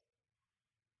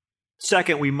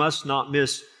 Second, we must not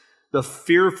miss the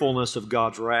fearfulness of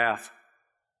God's wrath.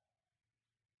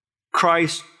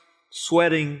 Christ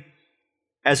sweating,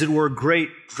 as it were, great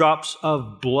drops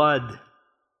of blood,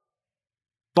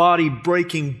 body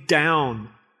breaking down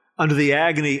under the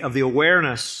agony of the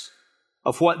awareness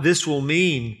of what this will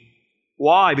mean.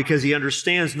 Why? Because he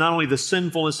understands not only the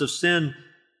sinfulness of sin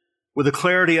with a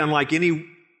clarity unlike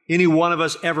any one of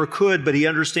us ever could, but he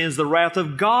understands the wrath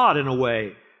of God in a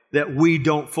way that we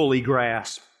don't fully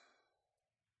grasp.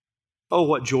 Oh,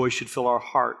 what joy should fill our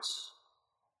hearts.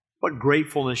 What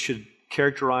gratefulness should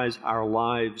characterize our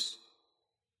lives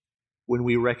when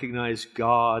we recognize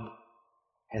God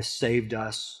has saved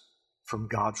us from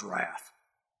God's wrath.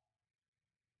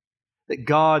 That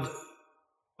God,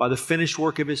 by the finished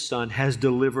work of His Son, has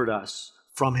delivered us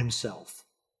from Himself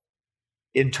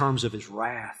in terms of His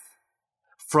wrath,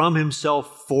 from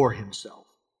Himself for Himself,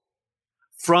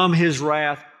 from His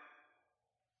wrath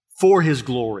for His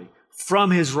glory,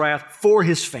 from His wrath for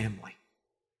His family,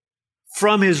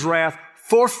 from His wrath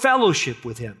for fellowship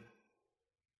with Him.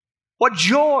 What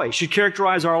joy should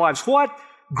characterize our lives? What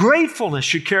gratefulness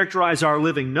should characterize our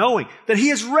living, knowing that He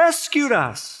has rescued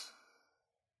us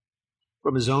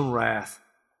from His own wrath.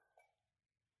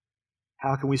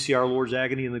 How can we see our Lord's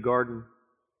agony in the garden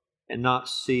and not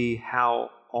see how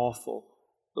awful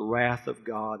the wrath of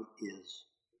God is?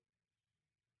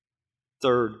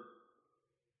 Third,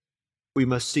 we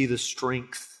must see the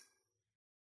strength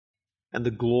and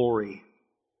the glory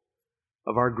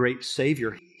of our great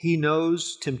Savior. He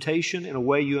knows temptation in a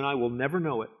way you and I will never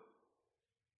know it.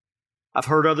 I've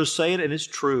heard others say it, and it's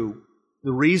true.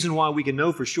 The reason why we can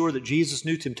know for sure that Jesus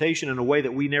knew temptation in a way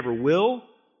that we never will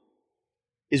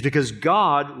is because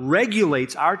God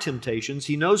regulates our temptations.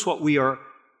 He knows what we are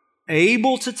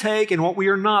able to take and what we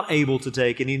are not able to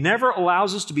take, and He never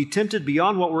allows us to be tempted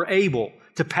beyond what we're able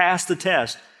to pass the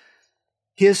test.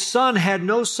 His Son had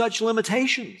no such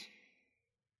limitations,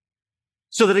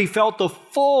 so that He felt the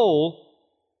full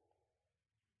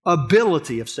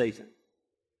ability of Satan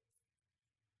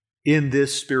in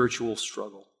this spiritual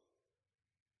struggle.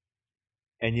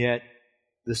 And yet,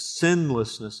 The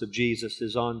sinlessness of Jesus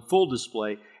is on full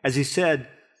display. As he said,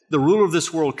 the ruler of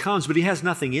this world comes, but he has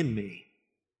nothing in me.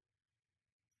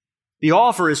 The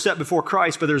offer is set before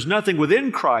Christ, but there's nothing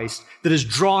within Christ that is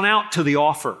drawn out to the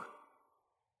offer.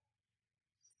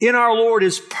 In our Lord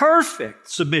is perfect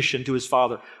submission to His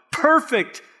Father,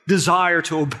 perfect desire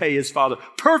to obey His Father,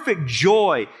 perfect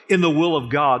joy in the will of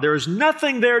God. There is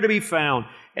nothing there to be found.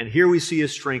 And here we see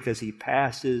His strength as He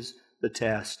passes the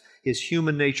test, His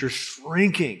human nature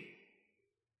shrinking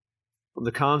from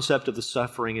the concept of the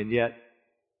suffering, and yet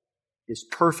His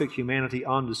perfect humanity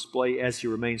on display as He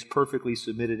remains perfectly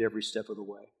submitted every step of the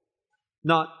way.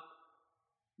 Not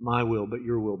my will, but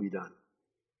your will be done.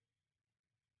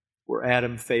 Where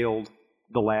Adam failed,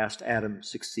 the last Adam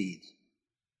succeeds.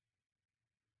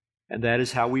 And that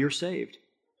is how we are saved.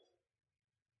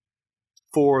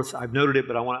 Fourth, I've noted it,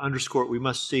 but I want to underscore it. We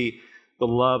must see the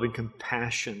love and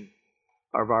compassion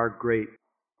of our great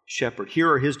shepherd. Here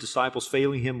are His disciples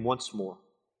failing Him once more.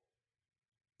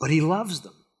 But He loves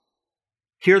them.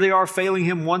 Here they are failing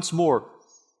Him once more.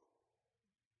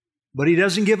 But He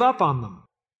doesn't give up on them.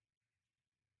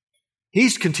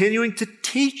 He's continuing to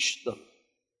teach them.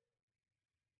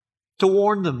 To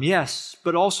warn them, yes,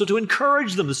 but also to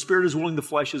encourage them. The spirit is willing, the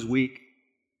flesh is weak.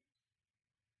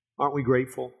 Aren't we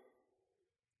grateful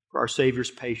for our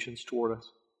Savior's patience toward us?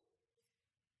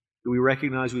 Do we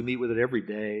recognize we meet with it every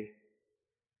day?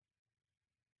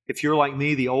 If you're like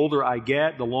me, the older I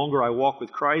get, the longer I walk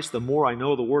with Christ, the more I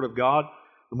know the Word of God,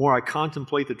 the more I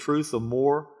contemplate the truth, the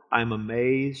more I'm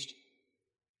amazed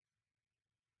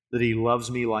that He loves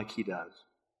me like He does.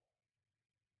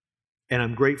 And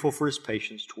I'm grateful for His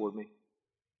patience toward me.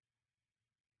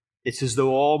 It's as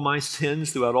though all my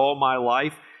sins throughout all my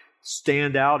life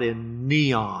stand out in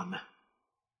neon.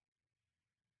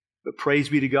 But praise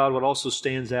be to God, what also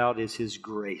stands out is His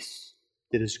grace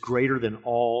that is greater than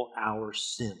all our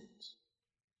sins.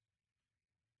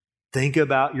 Think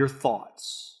about your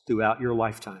thoughts throughout your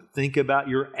lifetime. Think about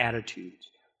your attitudes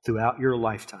throughout your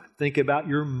lifetime. Think about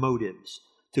your motives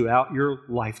throughout your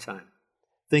lifetime.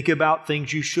 Think about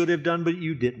things you should have done but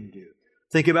you didn't do.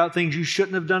 Think about things you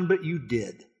shouldn't have done but you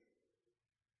did.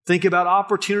 Think about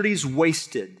opportunities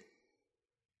wasted.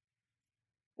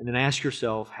 And then ask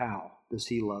yourself, how does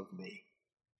He love me?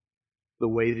 The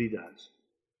way that He does.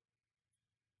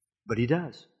 But He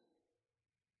does.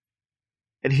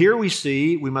 And here we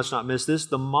see, we must not miss this,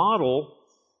 the model,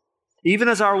 even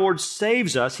as our Lord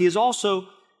saves us, He is also,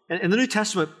 and the New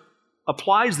Testament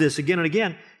applies this again and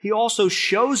again, He also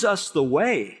shows us the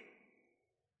way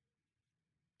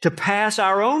to pass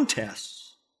our own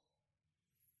tests.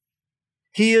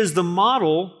 He is the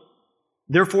model,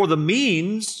 therefore the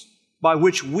means by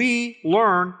which we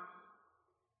learn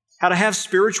how to have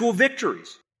spiritual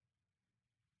victories.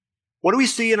 What do we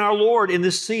see in our Lord in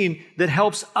this scene that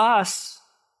helps us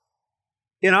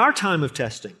in our time of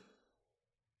testing?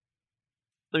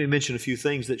 Let me mention a few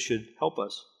things that should help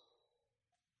us.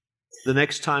 The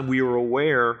next time we are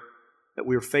aware that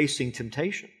we are facing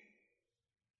temptation.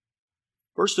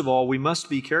 First of all, we must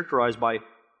be characterized by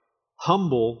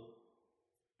humble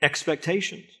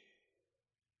expectations.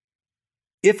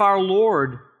 If our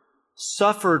Lord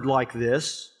suffered like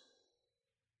this,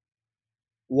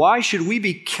 why should we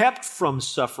be kept from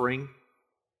suffering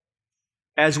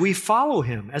as we follow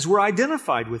Him, as we're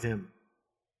identified with Him?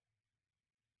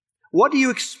 What do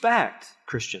you expect,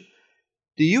 Christian?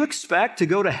 Do you expect to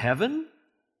go to heaven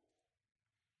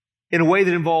in a way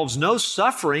that involves no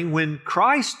suffering when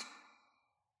Christ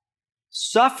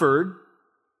suffered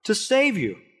to save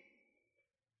you?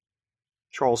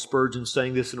 Charles Spurgeon,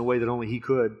 saying this in a way that only he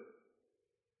could,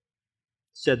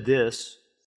 said this.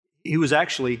 He was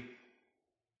actually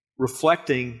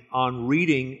reflecting on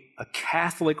reading a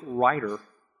Catholic writer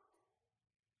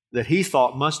that he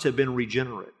thought must have been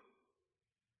regenerate.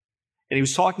 And he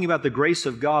was talking about the grace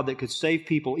of God that could save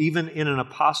people even in an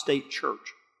apostate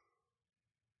church.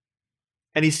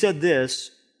 And he said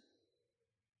this,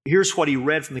 here's what he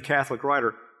read from the Catholic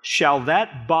writer, "Shall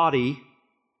that body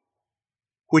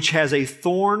which has a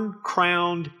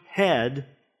thorn-crowned head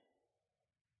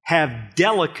have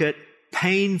delicate,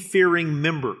 pain-fearing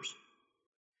members?"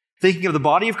 Thinking of the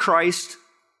body of Christ,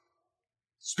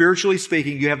 spiritually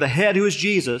speaking, you have the head who is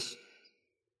Jesus.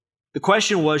 The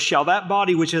question was, shall that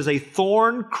body which has a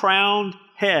thorn-crowned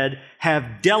head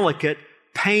have delicate,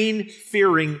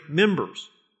 pain-fearing members?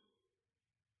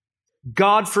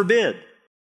 God forbid.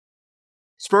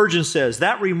 Spurgeon says,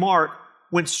 that remark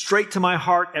went straight to my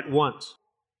heart at once.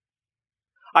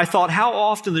 I thought how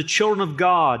often the children of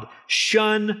God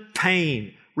shun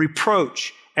pain,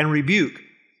 reproach, and rebuke,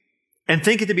 and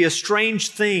think it to be a strange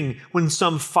thing when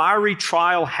some fiery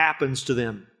trial happens to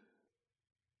them.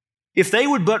 If they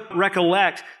would but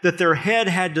recollect that their head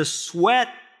had to sweat,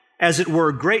 as it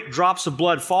were, great drops of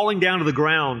blood falling down to the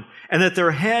ground, and that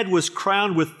their head was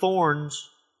crowned with thorns,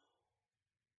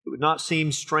 it would not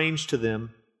seem strange to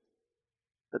them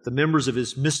that the members of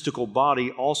His mystical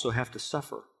body also have to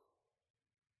suffer.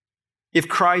 If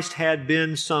Christ had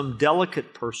been some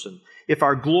delicate person, if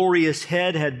our glorious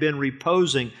head had been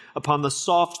reposing upon the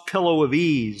soft pillow of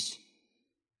ease,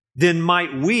 then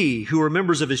might we, who are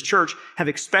members of His church, have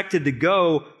expected to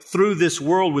go through this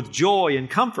world with joy and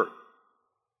comfort.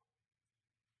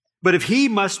 But if He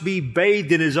must be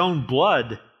bathed in His own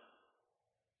blood,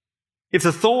 if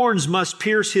the thorns must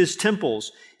pierce His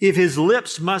temples, if His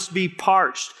lips must be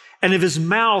parched, and if His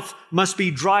mouth must be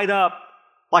dried up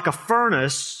like a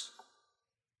furnace,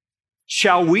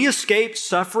 shall we escape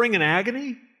suffering and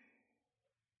agony?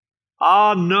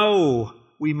 Ah, no,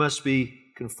 we must be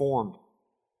conformed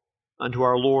unto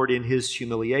our Lord in His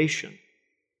humiliation,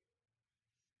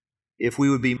 if we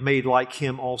would be made like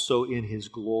Him also in His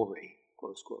glory.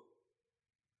 Close quote.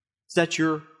 Is that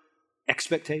your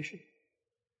expectation?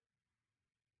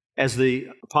 As the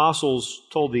apostles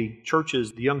told the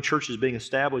churches, the young churches being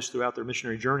established throughout their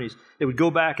missionary journeys, they would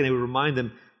go back and they would remind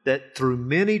them that through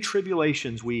many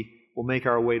tribulations we will make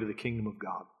our way to the kingdom of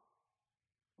God.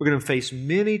 We're going to face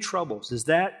many troubles. Is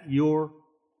that your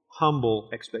humble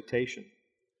expectation?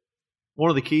 One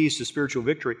of the keys to spiritual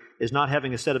victory is not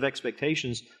having a set of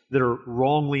expectations that are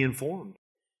wrongly informed.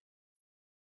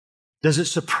 Does it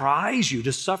surprise you?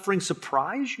 Does suffering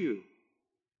surprise you?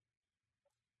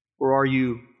 Or are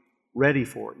you ready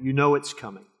for it? You know it's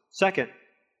coming. Second,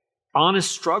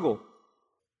 honest struggle.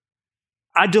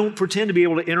 I don't pretend to be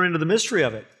able to enter into the mystery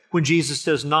of it when Jesus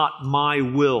says, not my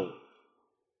will,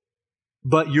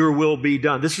 but your will be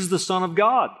done. This is the Son of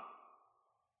God.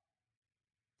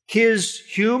 His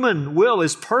human will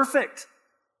is perfect.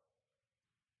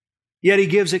 Yet He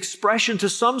gives expression to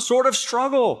some sort of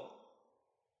struggle.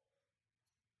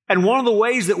 And one of the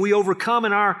ways that we overcome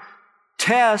in our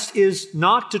test is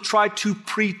not to try to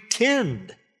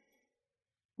pretend,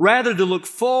 rather to look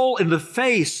full in the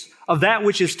face of that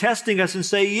which is testing us and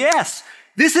say, yes,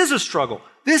 this is a struggle.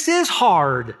 This is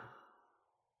hard.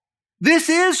 This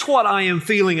is what I am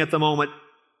feeling at the moment,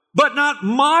 but not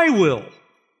my will.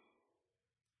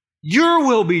 Your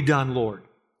will be done, Lord.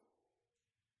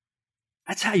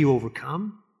 That's how you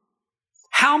overcome.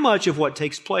 How much of what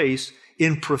takes place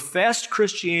in professed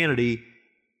Christianity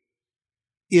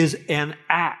is an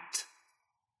act?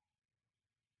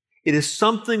 It is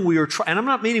something we are trying, and I'm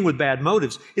not meaning with bad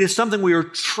motives, it is something we are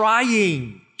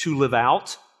trying to live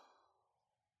out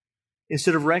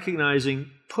instead of recognizing,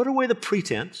 put away the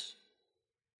pretense,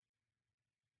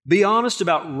 be honest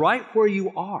about right where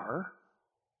you are,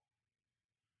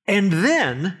 and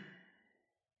then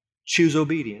choose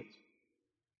obedience.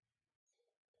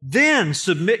 Then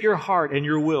submit your heart and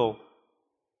your will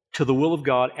to the will of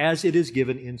God as it is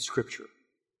given in Scripture.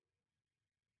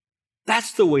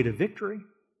 That's the way to victory.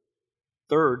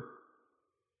 Third,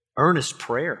 earnest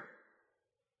prayer.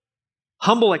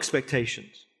 Humble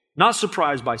expectations, not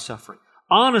surprised by suffering.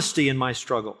 Honesty in my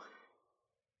struggle.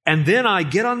 And then I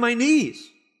get on my knees.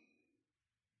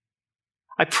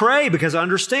 I pray because I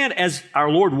understand, as our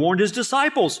Lord warned His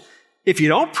disciples, if you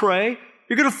don't pray,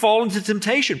 you're going to fall into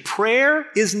temptation. Prayer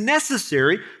is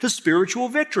necessary to spiritual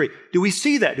victory. Do we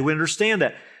see that? Do we understand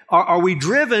that? Are we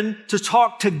driven to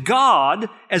talk to God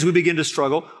as we begin to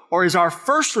struggle, or is our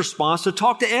first response to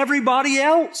talk to everybody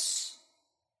else?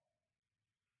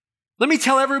 Let me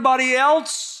tell everybody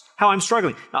else how I'm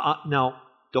struggling. Now,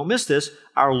 don't miss this.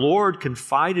 Our Lord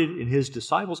confided in His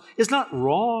disciples. It's not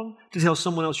wrong to tell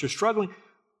someone else you're struggling,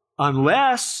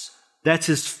 unless that's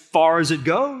as far as it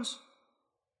goes.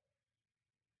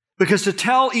 Because to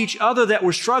tell each other that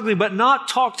we're struggling, but not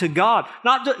talk to God,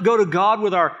 not to go to God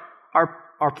with our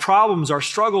problems, our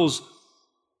struggles,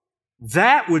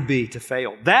 that would be to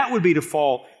fail. That would be to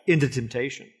fall into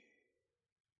temptation.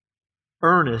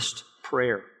 Earnest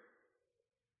prayer.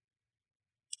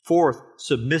 Fourth,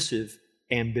 submissive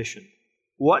ambition.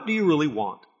 What do you really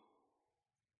want?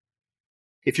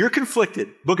 If you're conflicted,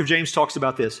 the book of James talks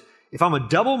about this. If I'm a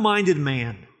double-minded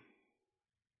man,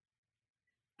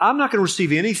 I'm not going to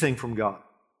receive anything from God.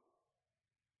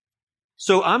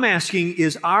 So I'm asking,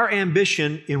 is our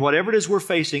ambition in whatever it is we're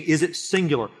facing, is it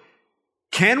singular?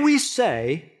 Can we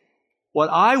say,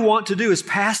 what I want to do is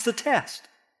pass the test?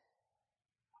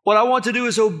 What I want to do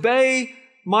is obey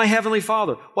my Heavenly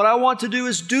Father. What I want to do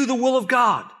is do the will of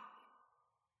God.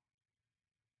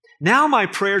 Now my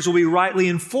prayers will be rightly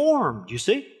informed, you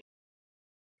see?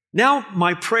 Now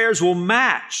my prayers will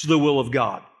match the will of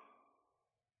God.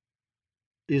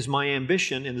 Is my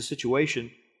ambition in the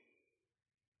situation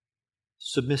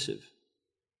submissive?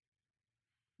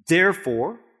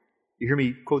 Therefore, you hear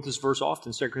me quote this verse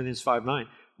often, 2 Corinthians 5:9.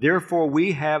 Therefore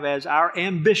we have as our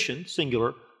ambition,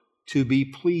 singular, to be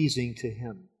pleasing to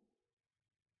Him.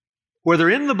 Whether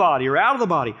in the body or out of the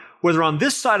body, whether on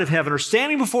this side of heaven or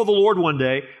standing before the Lord one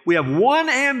day, we have one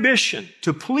ambition,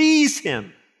 to please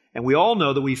Him. And we all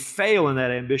know that we fail in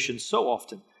that ambition so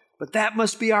often. But that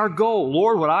must be our goal.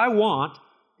 Lord, what I want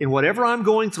in whatever I'm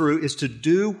going through is to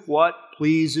do what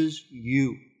pleases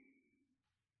You.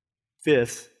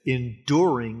 Fifth,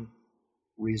 enduring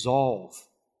resolve.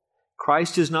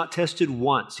 Christ is not tested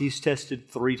once. He's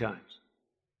tested 3 times.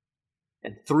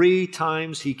 And 3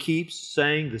 times He keeps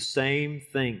saying the same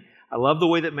thing. I love the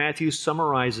way that Matthew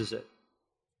summarizes it.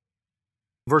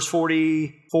 Verse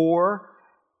 44,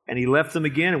 and He left them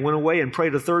again and went away and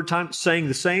prayed a 3rd time, saying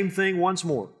the same thing once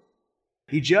more.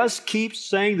 He just keeps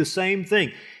saying the same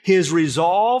thing. His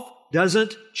resolve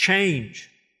doesn't change.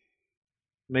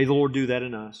 May the Lord do that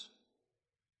in us.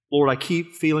 Lord, I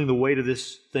keep feeling the weight of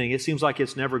this thing. It seems like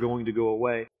it's never going to go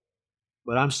away.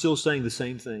 But I'm still saying the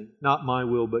same thing. Not my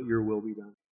will, but Your will be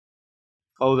done.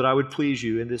 Oh, that I would please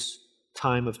You in this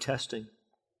time of testing.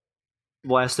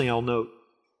 The last thing I'll note,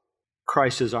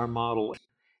 Christ is our model.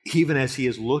 Even as He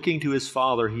is looking to His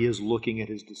Father, He is looking at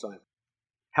His disciples.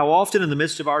 How often in the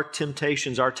midst of our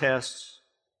temptations, our tests,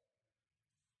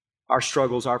 our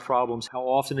struggles, our problems, how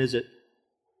often is it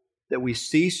that we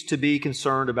cease to be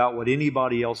concerned about what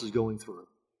anybody else is going through?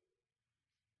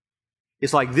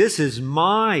 It's like, this is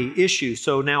my issue,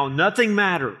 so now nothing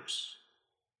matters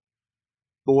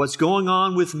but what's going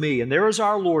on with me. And there is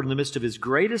our Lord in the midst of His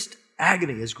greatest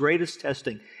agony, His greatest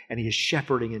testing, and He is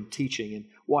shepherding and teaching and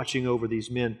watching over these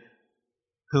men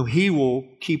whom He will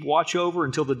keep watch over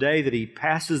until the day that He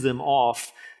passes them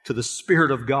off to the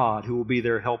Spirit of God, who will be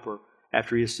their helper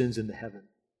after He ascends into heaven.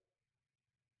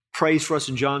 Prays for us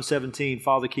in John 17,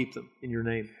 Father, keep them in Your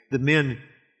name. The men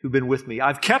who've been with me,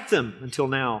 I've kept them until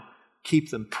now.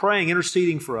 Keep them, praying,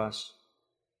 interceding for us.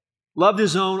 Loved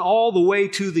His own all the way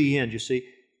to the end, you see.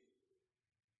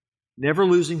 Never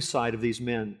losing sight of these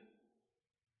men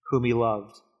whom He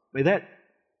loved. May that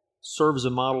serve as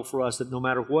a model for us, that no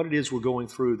matter what it is we're going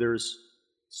through, there's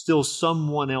still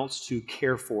someone else to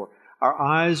care for. Our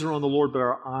eyes are on the Lord, but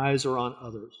our eyes are on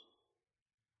others.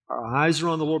 Our eyes are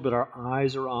on the Lord, but our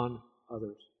eyes are on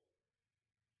others.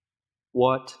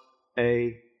 What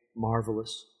a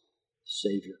marvelous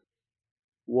Savior.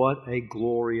 What a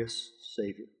glorious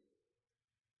Savior.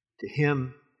 To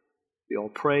Him be all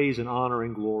praise and honor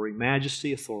and glory,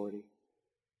 majesty, authority.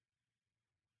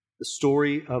 The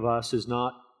story of us is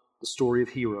not the story of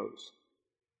heroes.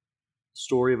 The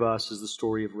story of us is the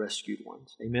story of rescued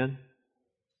ones. Amen?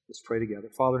 Let's pray together.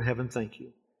 Father in heaven, thank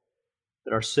You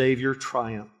that our Savior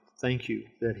triumphed. Thank You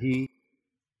that He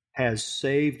has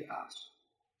saved us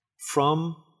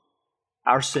from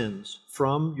our sins,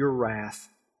 from Your wrath,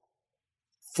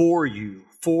 for You,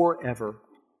 forever,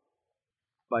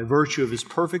 by virtue of His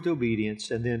perfect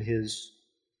obedience and then His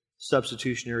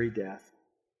substitutionary death.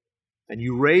 And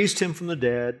You raised Him from the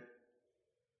dead.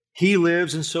 He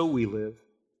lives, and so we live.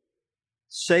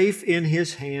 Safe in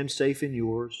His hand, safe in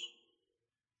Yours.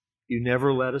 You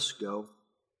never let us go.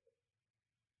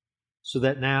 So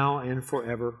that now and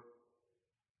forever,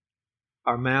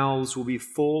 our mouths will be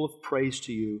full of praise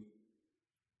to You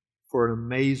for an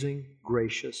amazing,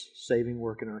 gracious, saving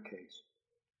work in our case.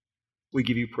 We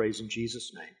give You praise in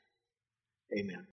Jesus' name. Amen.